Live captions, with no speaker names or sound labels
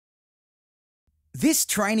This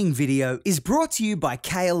training video is brought to you by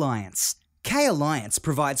K-Alliance. K-Alliance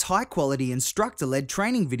provides high-quality instructor-led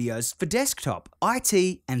training videos for desktop,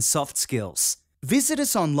 IT, and soft skills. Visit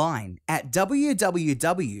us online at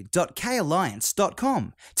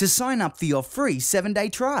www.kalliance.com to sign up for your free 7-day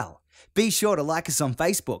trial. Be sure to like us on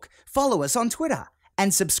Facebook, follow us on Twitter,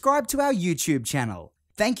 and subscribe to our YouTube channel.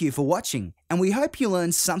 Thank you for watching, and we hope you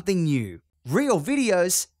learned something new. Real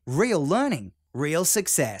videos, real learning, real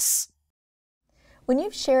success. When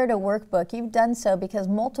you've shared a workbook, you've done so because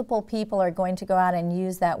multiple people are going to go out and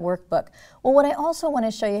use that workbook. Well, what I also want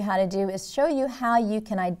to show you how to do is show you how you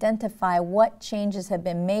can identify what changes have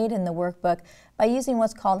been made in the workbook by using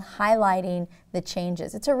what's called highlighting the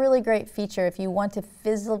changes. It's a really great feature if you want to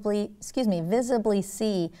visibly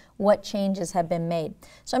see what changes have been made.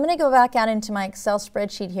 So I'm going to go back out into my Excel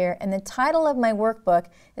spreadsheet here, and the title of my workbook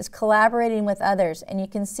is Collaborating with Others, and you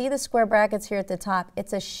can see the square brackets here at the top.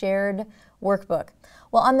 It's a shared workbook.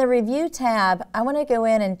 Well, on the Review tab, I want to go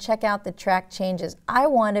in and check out the Track Changes. I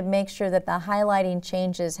want to make sure that the highlighting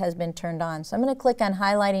changes has been turned on. So I'm going to click on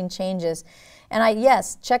Highlighting Changes, and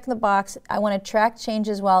yes, check the box. I want to track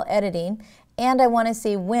changes while editing, and I want to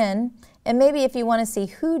see when, and maybe if you want to see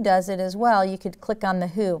who does it as well, you could click on the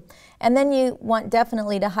who. And then you want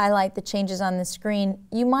definitely to highlight the changes on the screen.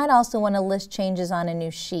 You might also want to list changes on a new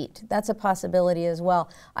sheet. That's a possibility as well.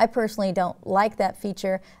 I personally don't like that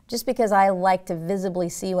feature just because I like to visibly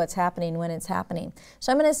see what's happening when it's happening.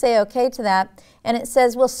 So I'm going to say OK to that, and it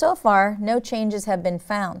says, well, so far no changes have been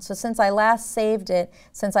found. So since I last saved it,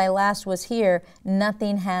 since I last was here,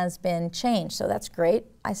 nothing has been changed. So that's great.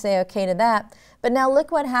 I say OK to that. But now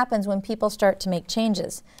look what happens when people start to make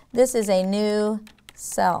changes. This is a new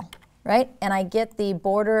cell, right? And I get the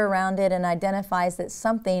border around it and identifies that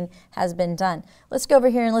something has been done. Let's go over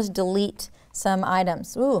here and let's delete some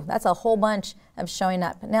items. Ooh, that's a whole bunch of showing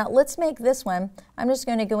up. Now let's make this one. I'm just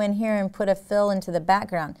going to go in here and put a fill into the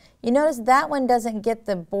background. You notice that one doesn't get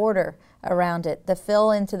the border around it, the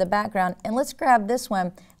fill into the background. And let's grab this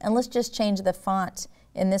one and let's just change the font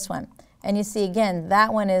in this one. And you see again,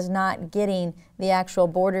 that one is not getting the actual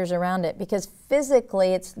borders around it because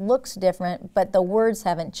physically it looks different, but the words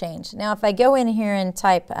haven't changed. Now if I go in here and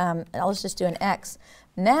type, let's just do an X.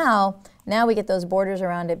 Now we get those borders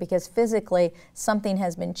around it because physically something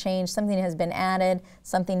has been changed, something has been added,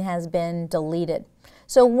 something has been deleted.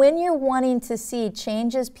 So when you're wanting to see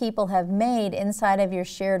changes people have made inside of your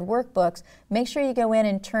shared workbooks, make sure you go in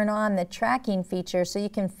and turn on the tracking feature so you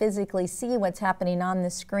can physically see what's happening on the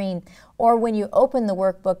screen or when you open the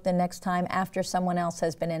workbook the next time after someone else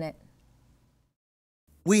has been in it.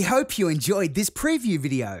 We hope you enjoyed this preview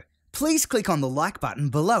video. Please click on the like button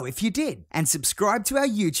below if you did and subscribe to our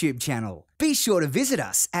YouTube channel. Be sure to visit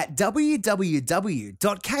us at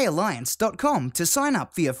www.kalliance.com to sign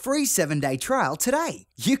up for your free 7-day trial today.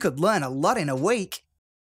 You could learn a lot in a week.